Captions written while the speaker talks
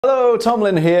Hello,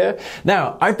 Tomlin here.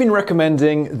 Now, I've been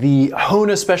recommending the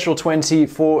Hohner Special 20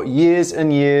 for years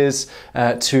and years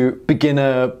to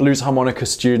beginner blues harmonica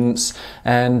students,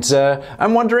 and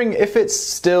I'm wondering if it's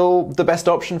still the best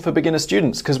option for beginner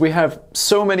students, because we have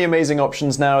so many amazing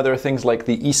options now. There are things like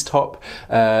the East Top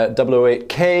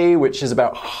 008K, which is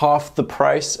about half the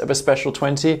price of a Special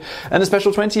 20, and the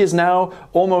Special 20 is now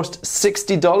almost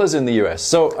 $60 in the US.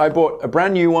 So I bought a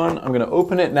brand new one. I'm going to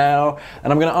open it now,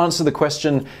 and I'm going to answer the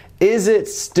question, is it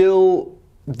still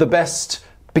the best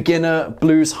beginner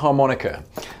blues harmonica?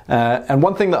 And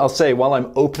one thing that I'll say while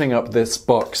I'm opening up this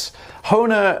box,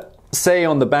 Hohner say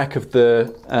on the back of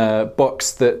the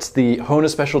box that the Hohner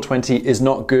Special 20 is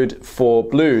not good for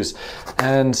blues.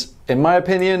 And in my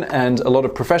opinion, and a lot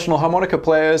of professional harmonica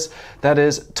players, that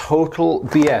is total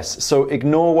BS. So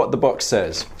ignore what the box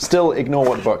says. Still ignore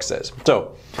what the box says.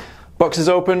 So, box is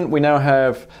open. We now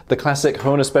have the classic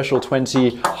Hohner Special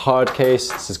 20 hard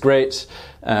case. This is great.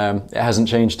 It hasn't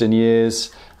changed in years.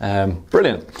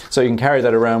 Brilliant. So you can carry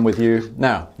that around with you.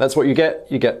 Now, that's what you get.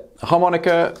 You get a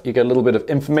harmonica, you get a little bit of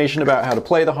information about how to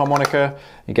play the harmonica,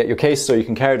 you get your case so you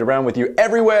can carry it around with you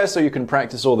everywhere so you can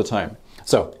practice all the time.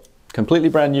 So, completely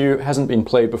brand new, hasn't been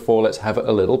played before. Let's have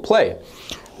a little play.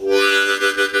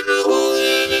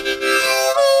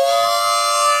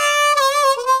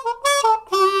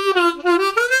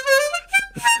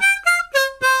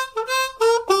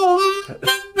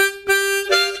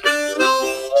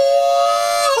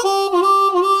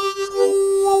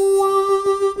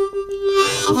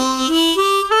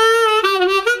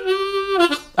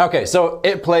 Okay, so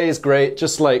it plays great,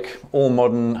 just like all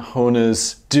modern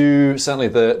Hohners do, certainly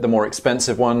the more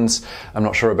expensive ones. I'm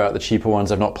not sure about the cheaper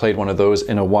ones, I've not played one of those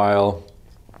in a while.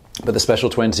 But the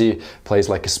Special 20 plays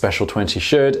like a Special 20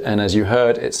 should, and as you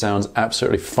heard, it sounds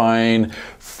absolutely fine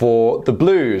for the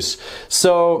blues.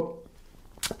 So,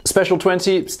 Special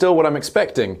 20, still what I'm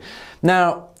expecting.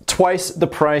 Now, twice the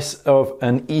price of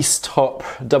an East Top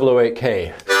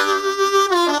 008K.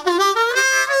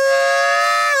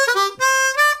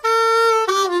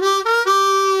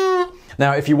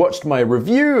 Now, if you watched my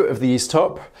review of the East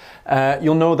Top,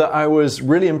 you'll know that I was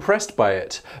really impressed by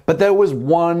it. But there was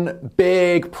one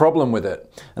big problem with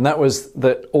it. And that was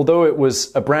that although it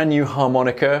was a brand new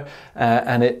harmonica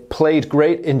and it played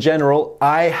great in general,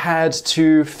 I had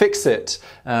to fix it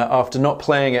after not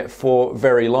playing it for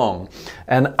very long.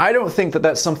 And I don't think that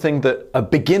that's something that a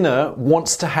beginner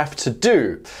wants to have to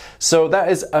do. So that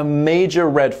is a major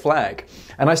red flag.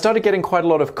 And I started getting quite a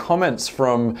lot of comments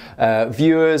from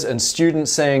viewers and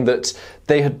students saying that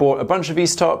they had bought a bunch of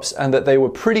East Tops and that they were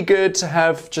pretty good to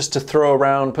have just to throw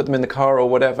around, put them in the car or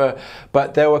whatever,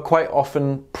 but there were quite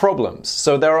often problems.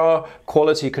 So there are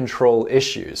quality control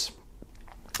issues.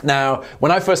 Now,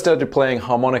 when I first started playing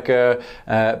harmonica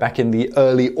back in the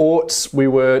early aughts, we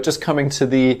were just coming to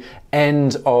the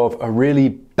end of a really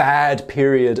bad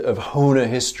period of Hohner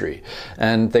history,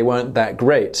 and they weren't that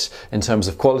great in terms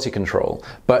of quality control.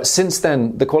 But since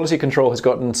then, the quality control has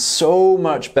gotten so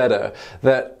much better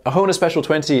that a Hohner Special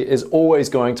 20 is always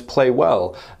going to play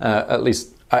well, at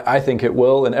least I think it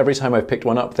will, and every time I've picked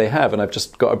one up, they have, and I've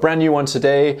just got a brand new one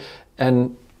today,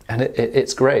 and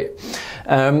it's great.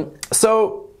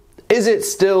 So, is it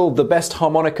still the best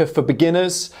harmonica for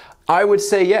beginners? I would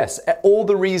say yes. All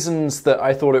the reasons that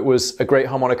I thought it was a great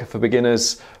harmonica for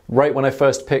beginners right when I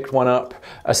first picked one up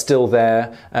are still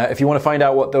there. If you want to find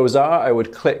out what those are, I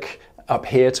would click up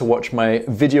here to watch my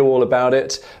video all about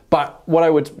it. But what I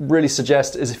would really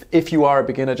suggest is if you are a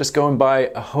beginner, just go and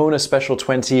buy a Hohner Special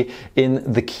 20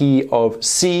 in the key of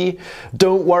C.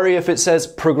 Don't worry if it says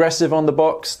progressive on the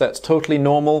box, that's totally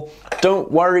normal. Don't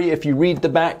worry if you read the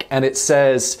back and it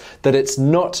says that it's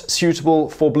not suitable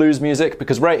for blues music,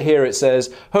 because right here it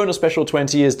says Hohner Special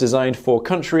 20 is designed for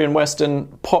country and western,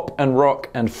 pop and rock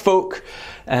and folk,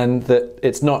 and that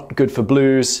it's not good for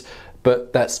blues.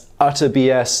 But that's utter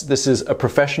BS. This is a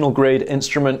professional grade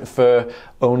instrument for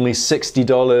only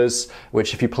 $60,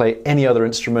 which if you play any other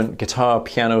instrument, guitar,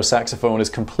 piano, saxophone, is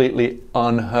completely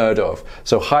unheard of.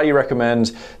 So highly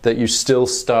recommend that you still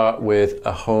start with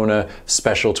a Hohner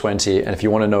Special 20. And if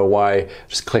you want to know why,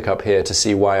 just click up here to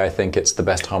see why I think it's the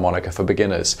best harmonica for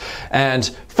beginners. And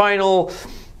final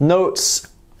notes.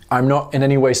 I'm not in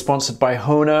any way sponsored by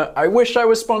Hohner. I wish I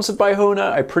was sponsored by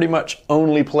Hohner. I pretty much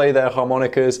only play their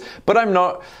harmonicas, but I'm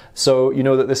not. So you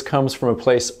know that this comes from a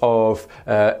place of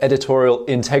editorial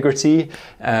integrity.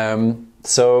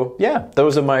 So yeah,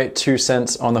 those are my 2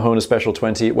 cents on the Hohner Special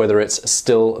 20, whether it's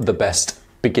still the best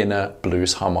beginner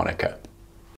blues harmonica.